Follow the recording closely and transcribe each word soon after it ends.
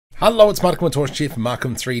Hello, it's Markham here from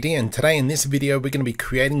Markham 3D, and today in this video we're going to be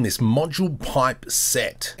creating this module pipe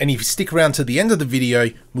set. And if you stick around to the end of the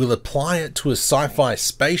video, we'll apply it to a sci-fi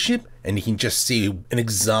spaceship and you can just see an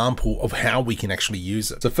example of how we can actually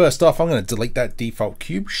use it. So first off, I'm going to delete that default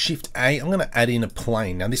cube, Shift A, I'm going to add in a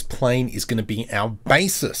plane. Now this plane is going to be our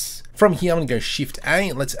basis. From here I'm going to go Shift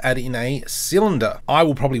A, let's add in a cylinder. I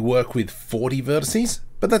will probably work with 40 vertices,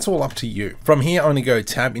 but that's all up to you. From here, I'm going to go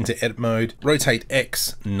tab into edit mode, rotate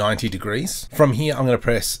X 90 degrees. From here, I'm going to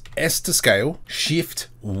press S to scale, Shift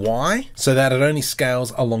Y, so that it only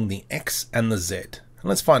scales along the X and the Z. And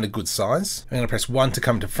let's find a good size. I'm going to press 1 to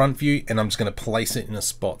come to front view, and I'm just going to place it in a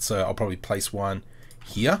spot. So I'll probably place one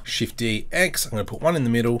here, Shift D, X, I'm going to put one in the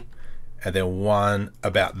middle, and then one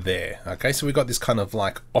about there. Okay, so we've got this kind of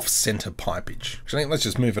like off-center pipage. Actually, let's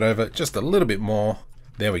just move it over just a little bit more.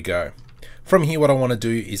 There we go. From here, what I want to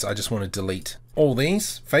do is I just want to delete all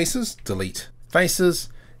these faces, delete faces,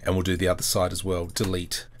 and we'll do the other side as well,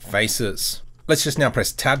 delete faces. Let's just now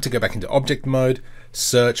press tab to go back into object mode,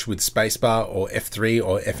 search with spacebar or F3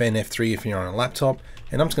 or F3 if you're on a laptop,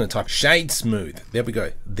 and I'm just going to type shade smooth. There we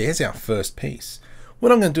go. There's our first piece.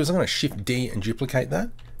 What I'm going to do is I'm going to Shift D and duplicate that,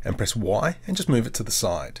 and press Y and just move it to the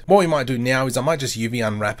side. What we might do now is I might just UV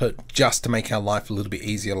unwrap it just to make our life a little bit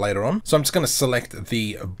easier later on. So I'm just going to select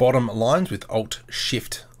the bottom lines with Alt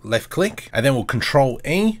Shift left click, and then we'll Control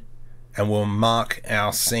E and we'll mark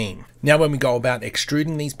our seam. Now when we go about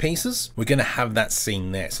extruding these pieces, we're going to have that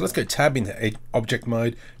seam there. So let's go tab into object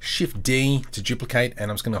mode, Shift D to duplicate,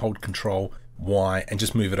 and I'm just going to hold Control Y and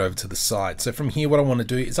just move it over to the side. So from here, what I want to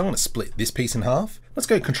do is I want to split this piece in half. Let's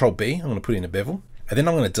go Control B, I'm going to put in a bevel. And then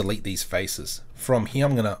I'm going to delete these faces. From here,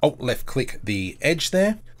 I'm going to Alt left click the edge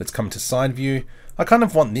there. Let's come to side view. I kind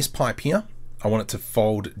of want this pipe here. I want it to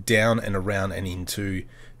fold down and around and into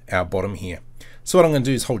our bottom here. So what I'm going to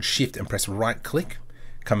do is hold Shift and press right click.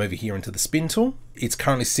 Come over here into the spin tool. It's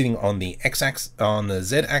currently sitting on the X-axis, on the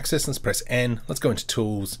Z axis. Let's press N. Let's go into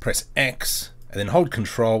tools, press X, and then hold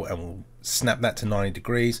Control and we'll snap that to 90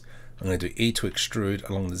 degrees. I'm going to do E to extrude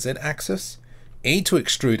along the Z axis. E to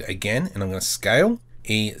extrude again, and I'm going to scale,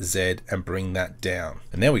 E, Z, and bring that down.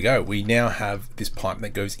 And there we go. We now have this pipe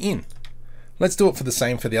that goes in. Let's do it for the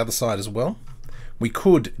same for the other side as well. We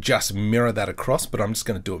could just mirror that across, but I'm just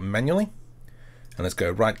going to do it manually. And let's go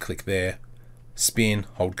right click there, spin,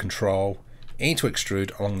 hold Control, E to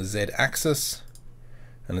extrude along the Z axis.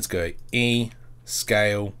 And let's go E,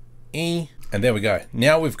 scale, E, and there we go.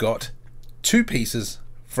 Now we've got two pieces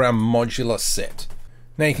for our modular set.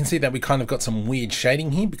 Now you can see that we kind of got some weird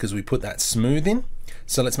shading here because we put that smooth in.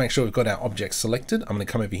 So let's make sure we've got our object selected. I'm going to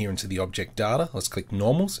come over here into the object data. Let's click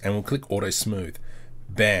normals and we'll click auto smooth.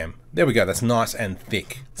 Bam. There we go. That's nice and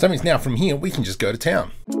thick. So that means now from here, we can just go to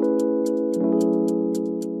town.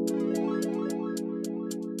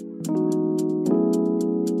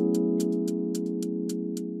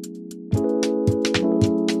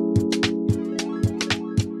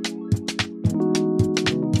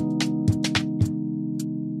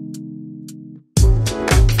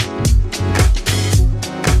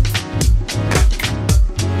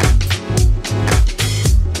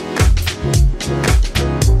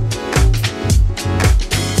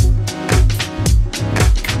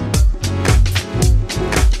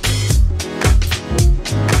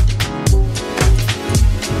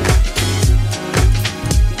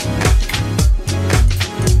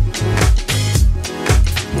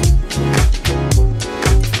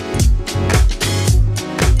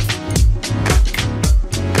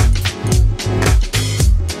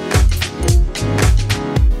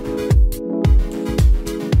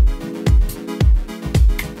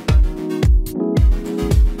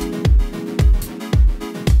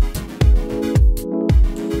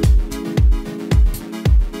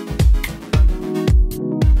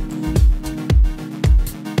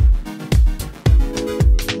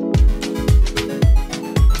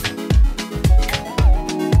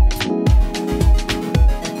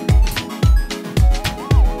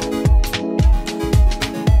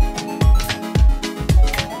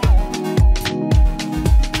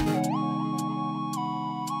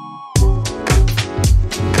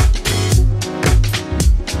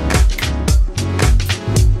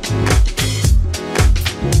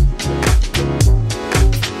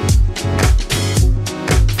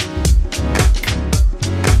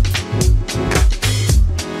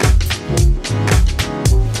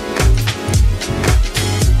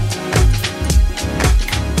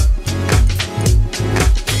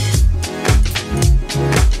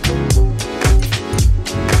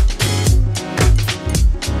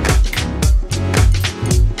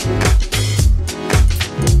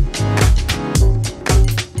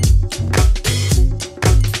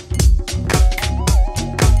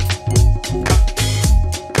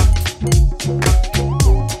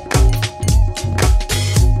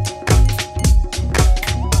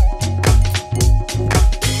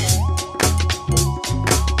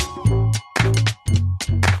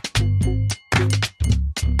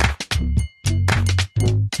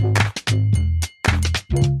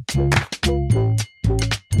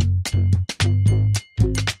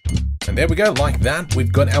 go, like that.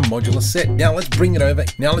 We've got our modular set. Now let's bring it over.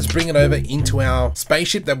 Now let's bring it over into our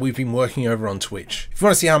spaceship that we've been working over on Twitch. If you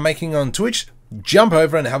want to see how I'm making it on Twitch, jump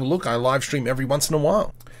over and have a look. I live stream every once in a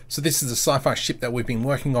while. So this is a sci-fi ship that we've been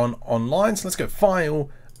working on online. So let's go File,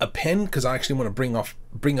 Append, because I actually want to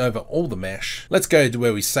bring over all the mesh. Let's go to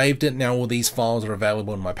where we saved it. Now all these files are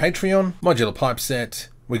available on my Patreon. Modular pipe set.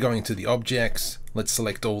 We're going to the objects. Let's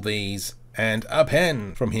select all these and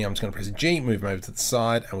append. From here, I'm just going to press G, move them over to the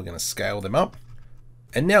side, and we're going to scale them up.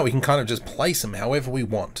 And now we can kind of just place them however we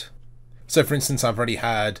want. So for instance, I've already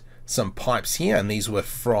had some pipes here, and these were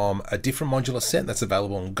from a different modular set that's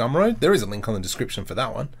available on Gumroad. There is a link on the description for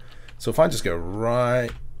that one. So if I just go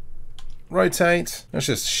right, rotate, let's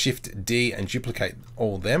just Shift D and duplicate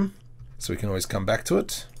all of them, so we can always come back to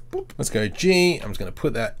it. Boop. Let's go G, I'm just going to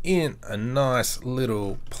put that in a nice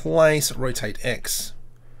little place, rotate X,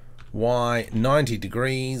 Y 90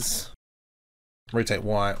 degrees, rotate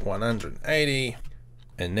Y 180,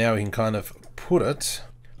 and now we can kind of put it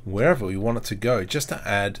wherever we want it to go, just to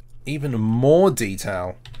add even more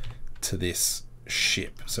detail to this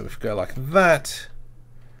ship. So if we go like that,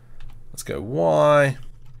 let's go Y,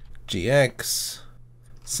 GX,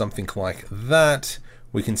 something like that.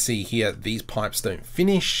 We can see here these pipes don't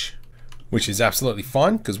finish, which is absolutely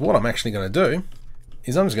fine, because what I'm actually going to do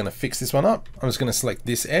is I'm just going to fix this one up. I'm just going to select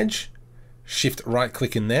this edge, shift right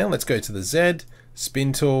click in there. Let's go to the Z,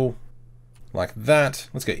 spin tool, like that.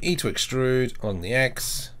 Let's go E to extrude along the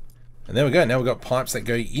X. And there we go. Now we've got pipes that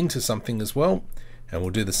go into something as well. And we'll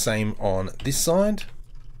do the same on this side.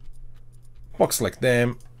 Box select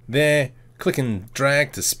them there. Click and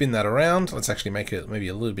drag to spin that around. Let's actually make it maybe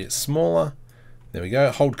a little bit smaller. There we go.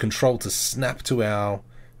 Hold control to snap to our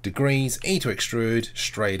degrees. E to extrude,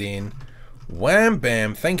 straight in. Wham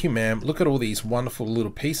bam, thank you ma'am. Look at all these wonderful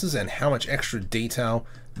little pieces and how much extra detail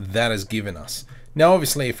that has given us. Now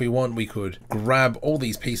obviously if we want, we could grab all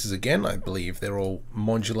these pieces again. I believe they're all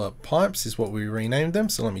modular pipes is what we renamed them.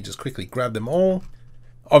 So let me just quickly grab them all.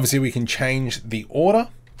 Obviously we can change the order,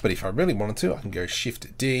 but if I really wanted to, I can go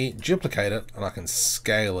Shift D, duplicate it, and I can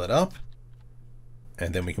scale it up.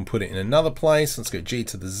 And then we can put it in another place. Let's go G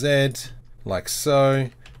to the Z, like so.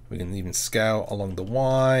 We can even scale along the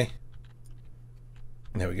Y.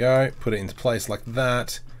 There we go, put it into place like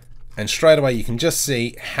that. And straight away you can just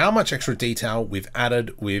see how much extra detail we've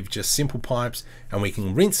added with just simple pipes, and we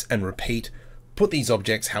can rinse and repeat, put these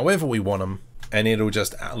objects however we want them, and it'll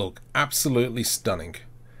just look absolutely stunning.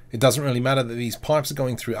 It doesn't really matter that these pipes are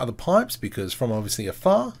going through other pipes, because from obviously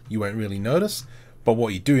afar you won't really notice. But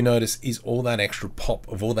what you do notice is all that extra pop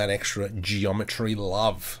of all that extra geometry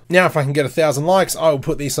love. Now, if I can get 1,000 likes, I will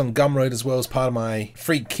put these on Gumroad as well as part of my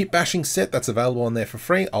free kit bashing set that's available on there for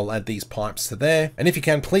free. I'll add these pipes to there. And if you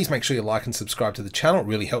can, please make sure you like and subscribe to the channel. It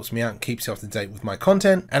really helps me out and keeps you up to date with my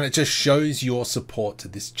content. And it just shows your support to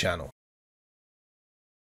this channel.